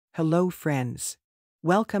Hello friends.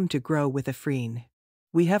 Welcome to Grow with Afreen.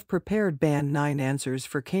 We have prepared Band-9 answers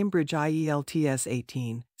for Cambridge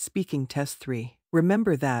IELTS-18, Speaking Test-3.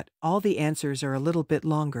 Remember that all the answers are a little bit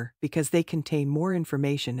longer because they contain more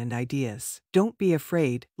information and ideas. Don't be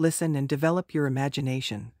afraid, listen and develop your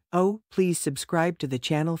imagination. Oh, please subscribe to the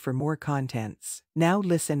channel for more contents. Now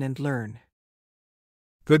listen and learn.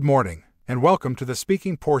 Good morning, and welcome to the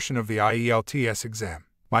speaking portion of the IELTS exam.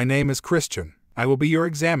 My name is Christian. I will be your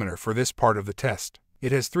examiner for this part of the test.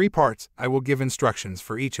 It has 3 parts. I will give instructions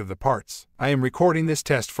for each of the parts. I am recording this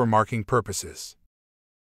test for marking purposes.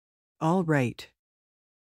 All right.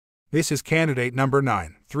 This is candidate number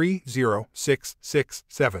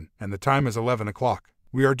 930667, and the time is 11 o'clock.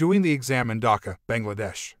 We are doing the exam in Dhaka,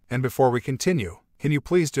 Bangladesh. And before we continue, can you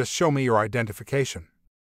please just show me your identification?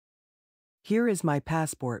 Here is my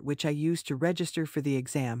passport which I used to register for the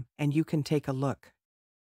exam, and you can take a look.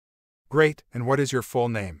 Great, and what is your full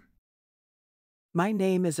name? My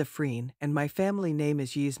name is Afreen, and my family name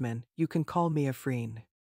is Yasmin. You can call me Afreen.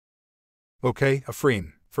 Okay,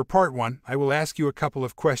 Afreen. For part 1, I will ask you a couple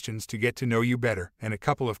of questions to get to know you better, and a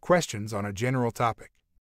couple of questions on a general topic.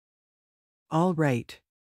 All right.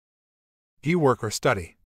 Do you work or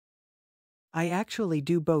study? I actually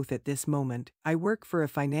do both at this moment. I work for a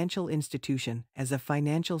financial institution as a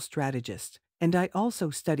financial strategist, and I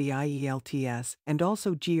also study IELTS and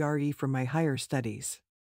also GRE for my higher studies.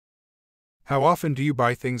 How often do you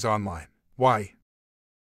buy things online? Why?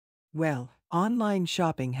 Well, online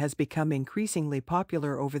shopping has become increasingly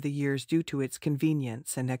popular over the years due to its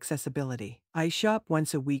convenience and accessibility. I shop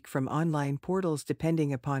once a week from online portals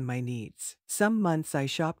depending upon my needs. Some months I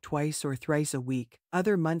shop twice or thrice a week,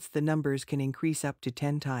 other months the numbers can increase up to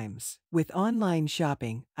 10 times. With online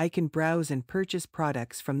shopping, I can browse and purchase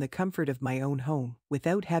products from the comfort of my own home,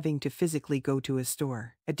 without having to physically go to a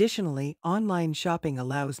store. Additionally, online shopping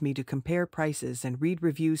allows me to compare prices and read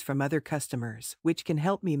reviews from other customers, which can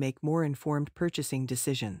help me make more informed purchasing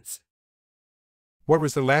decisions. What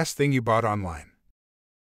was the last thing you bought online?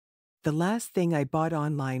 The last thing I bought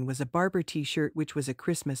online was a barber t-shirt which was a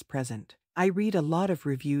Christmas present. I read a lot of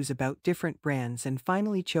reviews about different brands and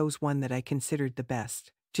finally chose one that I considered the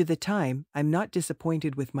best. To the time, I'm not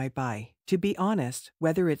disappointed with my buy. To be honest,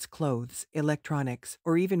 whether it's clothes, electronics,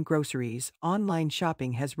 or even groceries, online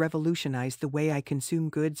shopping has revolutionized the way I consume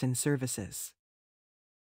goods and services.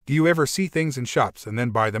 Do you ever see things in shops and then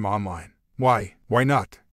buy them online? Why? Why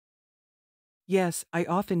not? Yes, I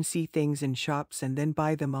often see things in shops and then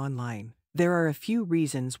buy them online. There are a few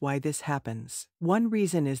reasons why this happens. One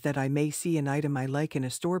reason is that I may see an item I like in a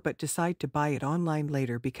store but decide to buy it online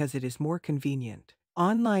later because it is more convenient.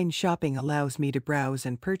 Online shopping allows me to browse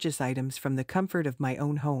and purchase items from the comfort of my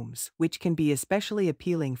own homes, which can be especially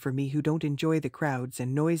appealing for me who don't enjoy the crowds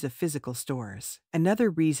and noise of physical stores. Another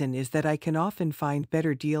reason is that I can often find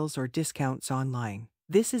better deals or discounts online.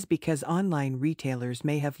 This is because online retailers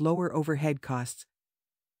may have lower overhead costs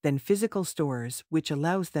than physical stores, which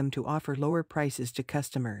allows them to offer lower prices to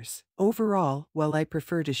customers. Overall, while I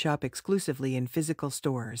prefer to shop exclusively in physical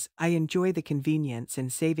stores, I enjoy the convenience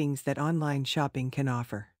and savings that online shopping can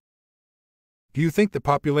offer. Do you think the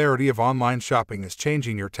popularity of online shopping is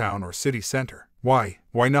changing your town or city center? Why?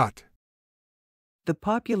 Why not? The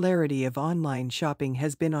popularity of online shopping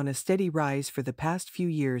has been on a steady rise for the past few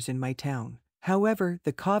years in my town. However,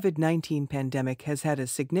 the COVID-19 pandemic has had a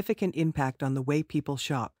significant impact on the way people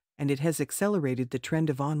shop, and it has accelerated the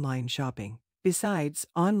trend of online shopping. Besides,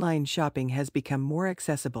 online shopping has become more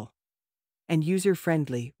accessible and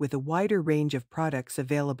user-friendly, with a wider range of products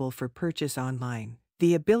available for purchase online.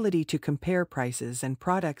 The ability to compare prices and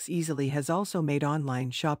products easily has also made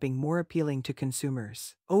online shopping more appealing to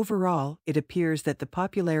consumers. Overall, it appears that the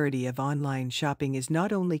popularity of online shopping is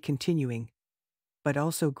not only continuing, but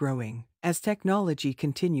also growing. As technology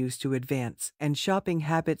continues to advance and shopping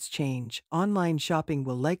habits change, online shopping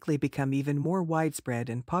will likely become even more widespread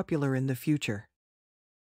and popular in the future.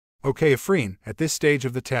 Okay, Afreen, at this stage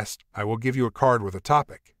of the test, I will give you a card with a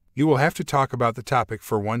topic. You will have to talk about the topic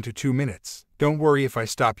for 1 to 2 minutes. Don't worry if I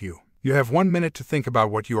stop you. You have 1 minute to think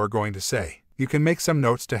about what you are going to say. You can make some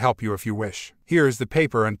notes to help you if you wish. Here is the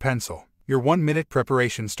paper and pencil. Your 1-minute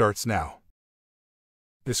preparation starts now.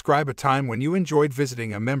 Describe a time when you enjoyed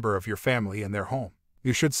visiting a member of your family in their home.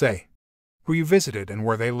 You should say who you visited and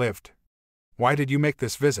where they lived. Why did you make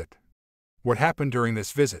this visit? What happened during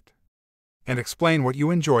this visit? And explain what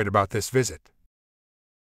you enjoyed about this visit.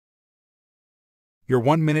 Your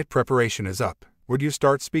 1-minute preparation is up. Would you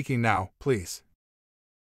start speaking now, please?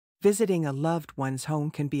 Visiting a loved one's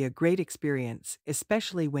home can be a great experience,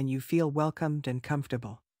 especially when you feel welcomed and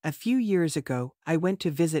comfortable. A few years ago, I went to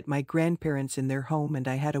visit my grandparents in their home and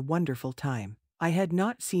I had a wonderful time. I had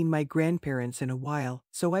not seen my grandparents in a while,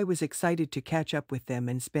 so I was excited to catch up with them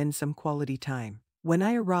and spend some quality time. When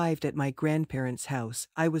I arrived at my grandparents' house,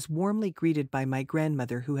 I was warmly greeted by my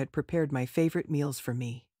grandmother who had prepared my favorite meals for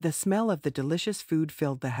me. The smell of the delicious food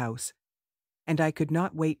filled the house, and I could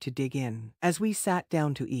not wait to dig in. As we sat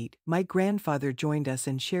down to eat, my grandfather joined us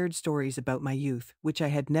and shared stories about my youth, which I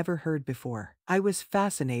had never heard before. I was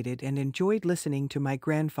fascinated and enjoyed listening to my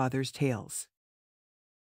grandfather's tales.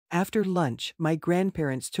 After lunch, my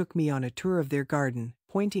grandparents took me on a tour of their garden,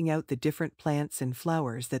 pointing out the different plants and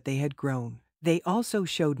flowers that they had grown. They also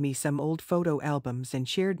showed me some old photo albums and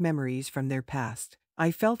shared memories from their past.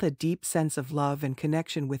 I felt a deep sense of love and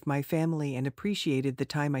connection with my family and appreciated the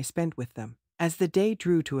time I spent with them. As the day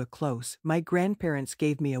drew to a close, my grandparents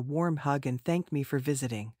gave me a warm hug and thanked me for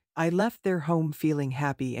visiting. I left their home feeling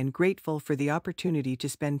happy and grateful for the opportunity to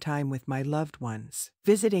spend time with my loved ones.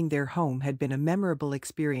 Visiting their home had been a memorable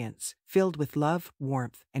experience, filled with love,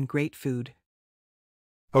 warmth, and great food.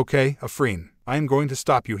 Okay, Afreen, I am going to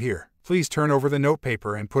stop you here. Please turn over the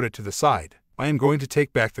notepaper and put it to the side. I am going to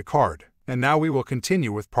take back the card. And now we will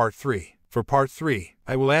continue with part 3. For part 3,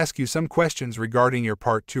 I will ask you some questions regarding your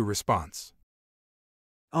part 2 response.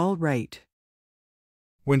 All right.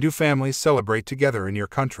 When do families celebrate together in your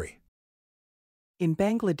country? In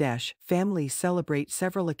Bangladesh, families celebrate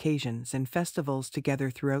several occasions and festivals together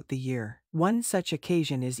throughout the year. One such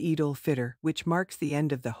occasion is Eid al-Fitr, which marks the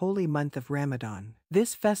end of the holy month of Ramadan.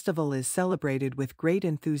 This festival is celebrated with great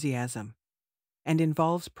enthusiasm and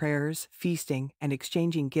involves prayers, feasting, and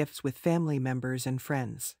exchanging gifts with family members and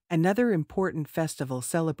friends. Another important festival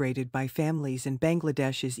celebrated by families in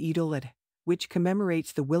Bangladesh is Eid al-Adha, which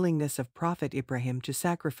commemorates the willingness of Prophet Ibrahim to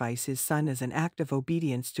sacrifice his son as an act of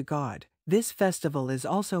obedience to God. This festival is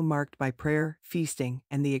also marked by prayer, feasting,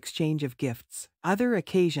 and the exchange of gifts. Other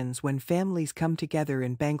occasions when families come together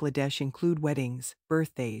in Bangladesh include weddings,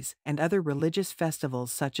 birthdays, and other religious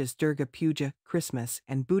festivals such as Durga Puja, Christmas,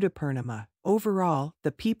 and Buddha Purnima. Overall,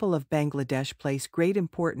 the people of Bangladesh place great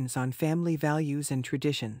importance on family values and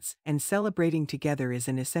traditions, and celebrating together is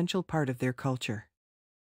an essential part of their culture.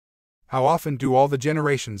 How often do all the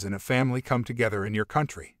generations in a family come together in your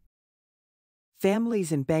country?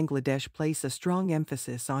 Families in Bangladesh place a strong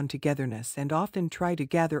emphasis on togetherness and often try to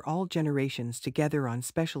gather all generations together on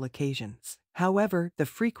special occasions. However, the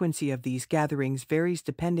frequency of these gatherings varies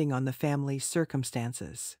depending on the family's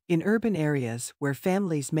circumstances. In urban areas, where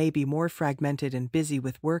families may be more fragmented and busy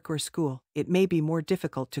with work or school, it may be more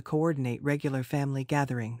difficult to coordinate regular family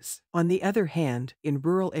gatherings. On the other hand, in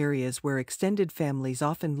rural areas where extended families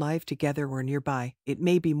often live together or nearby, it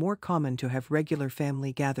may be more common to have regular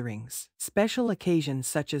family gatherings. Special occasions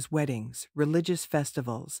such as weddings, religious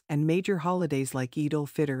festivals, and major holidays like Eid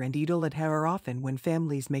al-Fitr and Eid al-Adha are often when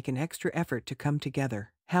families make an extra effort to come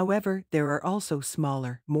together. However, there are also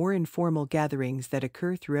smaller, more informal gatherings that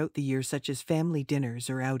occur throughout the year such as family dinners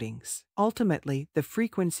or outings. Ultimately, the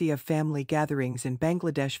frequency of family gatherings in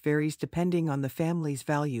Bangladesh varies depending on the family's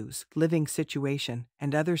values, living situation,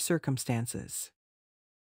 and other circumstances.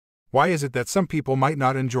 Why is it that some people might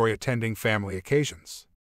not enjoy attending family occasions?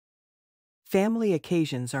 Family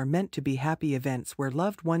occasions are meant to be happy events where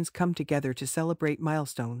loved ones come together to celebrate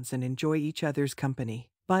milestones and enjoy each other's company.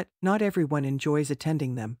 But not everyone enjoys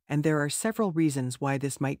attending them, and there are several reasons why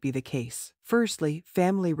this might be the case. Firstly,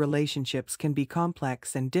 family relationships can be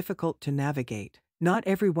complex and difficult to navigate. Not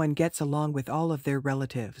everyone gets along with all of their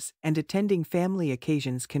relatives, and attending family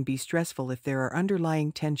occasions can be stressful if there are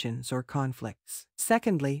underlying tensions or conflicts.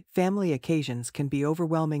 Secondly, family occasions can be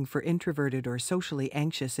overwhelming for introverted or socially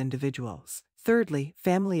anxious individuals. Thirdly,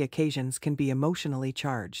 family occasions can be emotionally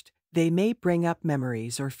charged. They may bring up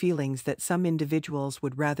memories or feelings that some individuals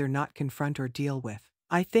would rather not confront or deal with.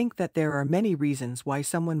 I think that there are many reasons why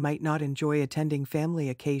someone might not enjoy attending family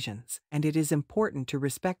occasions, and it is important to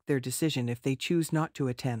respect their decision if they choose not to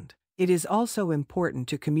attend. It is also important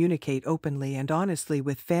to communicate openly and honestly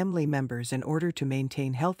with family members in order to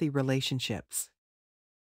maintain healthy relationships.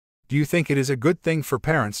 Do you think it is a good thing for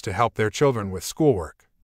parents to help their children with schoolwork?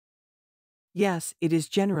 Yes, it is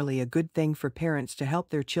generally a good thing for parents to help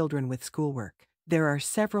their children with schoolwork. There are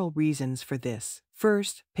several reasons for this.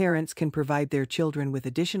 First, parents can provide their children with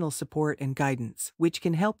additional support and guidance, which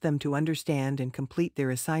can help them to understand and complete their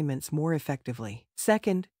assignments more effectively.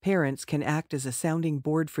 Second, parents can act as a sounding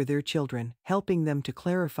board for their children, helping them to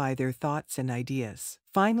clarify their thoughts and ideas.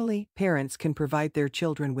 Finally, parents can provide their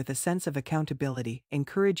children with a sense of accountability,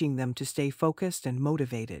 encouraging them to stay focused and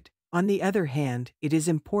motivated. On the other hand, it is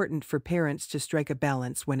important for parents to strike a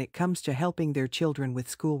balance when it comes to helping their children with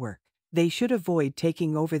schoolwork. They should avoid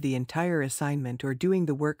taking over the entire assignment or doing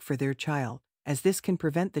the work for their child, as this can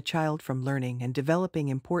prevent the child from learning and developing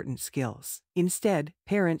important skills. Instead,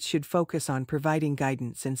 parents should focus on providing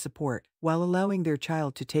guidance and support, while allowing their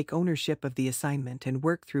child to take ownership of the assignment and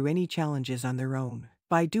work through any challenges on their own.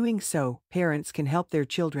 By doing so, parents can help their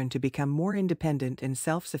children to become more independent and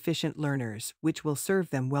self-sufficient learners, which will serve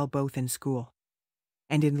them well both in school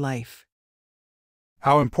and in life.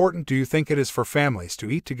 How important do you think it is for families to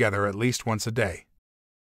eat together at least once a day?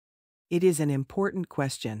 It is an important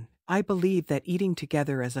question. I believe that eating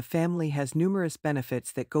together as a family has numerous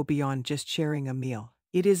benefits that go beyond just sharing a meal.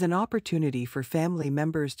 It is an opportunity for family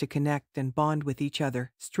members to connect and bond with each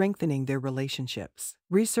other, strengthening their relationships.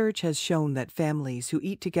 Research has shown that families who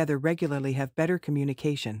eat together regularly have better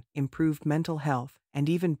communication, improved mental health, and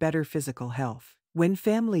even better physical health. When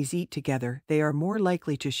families eat together, they are more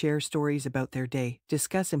likely to share stories about their day,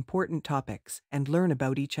 discuss important topics, and learn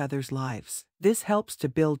about each other's lives. This helps to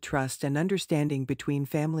build trust and understanding between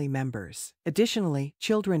family members. Additionally,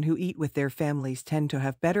 children who eat with their families tend to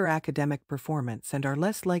have better academic performance and are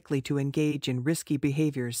less likely to engage in risky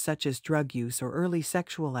behaviors such as drug use or early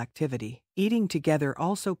sexual activity. Eating together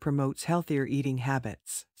also promotes healthier eating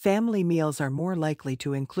habits. Family meals are more likely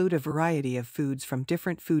to include a variety of foods from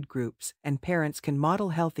different food groups, and parents can model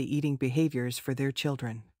healthy eating behaviors for their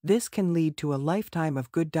children. This can lead to a lifetime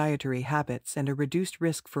of good dietary habits and a reduced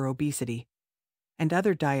risk for obesity and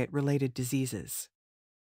other diet-related diseases.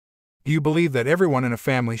 Do you believe that everyone in a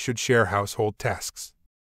family should share household tasks?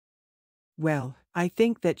 Well, I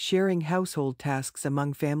think that sharing household tasks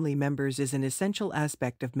among family members is an essential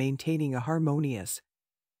aspect of maintaining a harmonious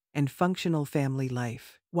and functional family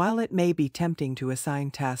life. While it may be tempting to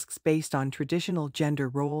assign tasks based on traditional gender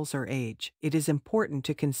roles or age, it is important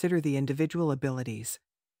to consider the individual abilities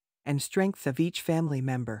and strengths of each family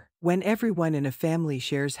member. When everyone in a family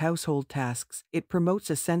shares household tasks, it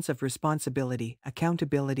promotes a sense of responsibility,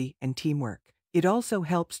 accountability, and teamwork. It also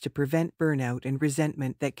helps to prevent burnout and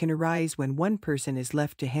resentment that can arise when one person is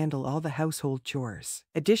left to handle all the household chores.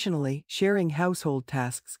 Additionally, sharing household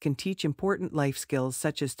tasks can teach important life skills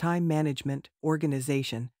such as time management,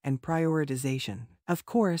 organization, and prioritization. Of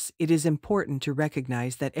course, it is important to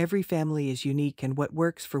recognize that every family is unique and what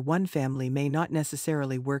works for one family may not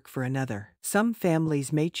necessarily work for another. Some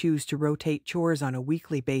families may choose to rotate chores on a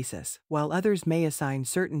weekly basis, while others may assign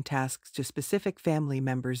certain tasks to specific family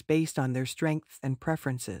members based on their strengths and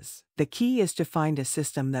preferences. The key is to find a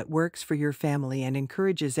system that works for your family and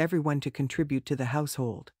encourages everyone to contribute to the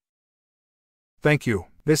household. Thank you.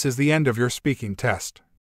 This is the end of your speaking test.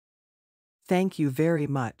 Thank you very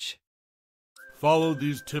much. Follow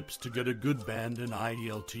these tips to get a good band in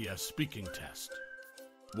IELTS speaking test.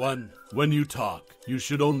 1. When you talk, you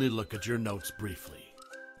should only look at your notes briefly.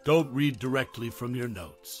 Don't read directly from your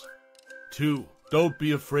notes. 2. Don't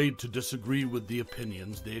be afraid to disagree with the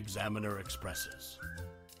opinions the examiner expresses.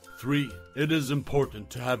 3. It is important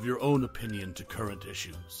to have your own opinion to current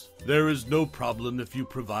issues. There is no problem if you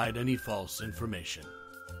provide any false information.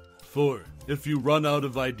 4. If you run out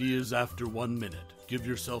of ideas after 1 minute, give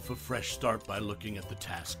yourself a fresh start by looking at the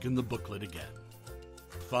task in the booklet again.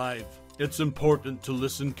 5. It's important to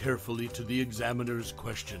listen carefully to the examiner's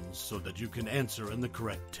questions so that you can answer in the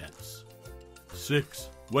correct tense. 6.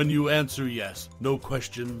 When you answer yes, no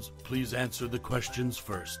questions, please answer the questions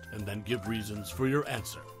first and then give reasons for your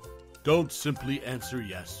answer. Don't simply answer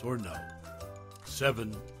yes or no.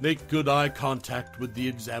 7. Make good eye contact with the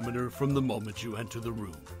examiner from the moment you enter the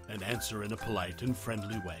room and answer in a polite and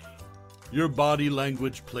friendly way. Your body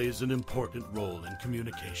language plays an important role in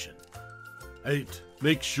communication. 8.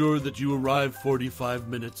 Make sure that you arrive 45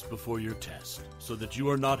 minutes before your test so that you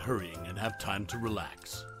are not hurrying and have time to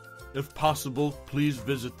relax. If possible, please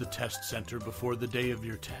visit the test center before the day of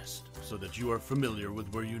your test so that you are familiar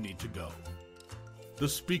with where you need to go. The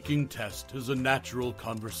speaking test is a natural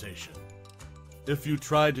conversation. If you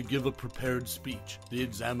try to give a prepared speech, the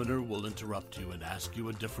examiner will interrupt you and ask you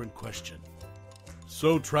a different question.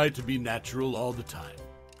 So try to be natural all the time.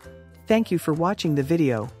 Thank you for watching the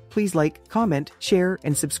video. Please like, comment, share,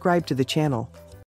 and subscribe to the channel.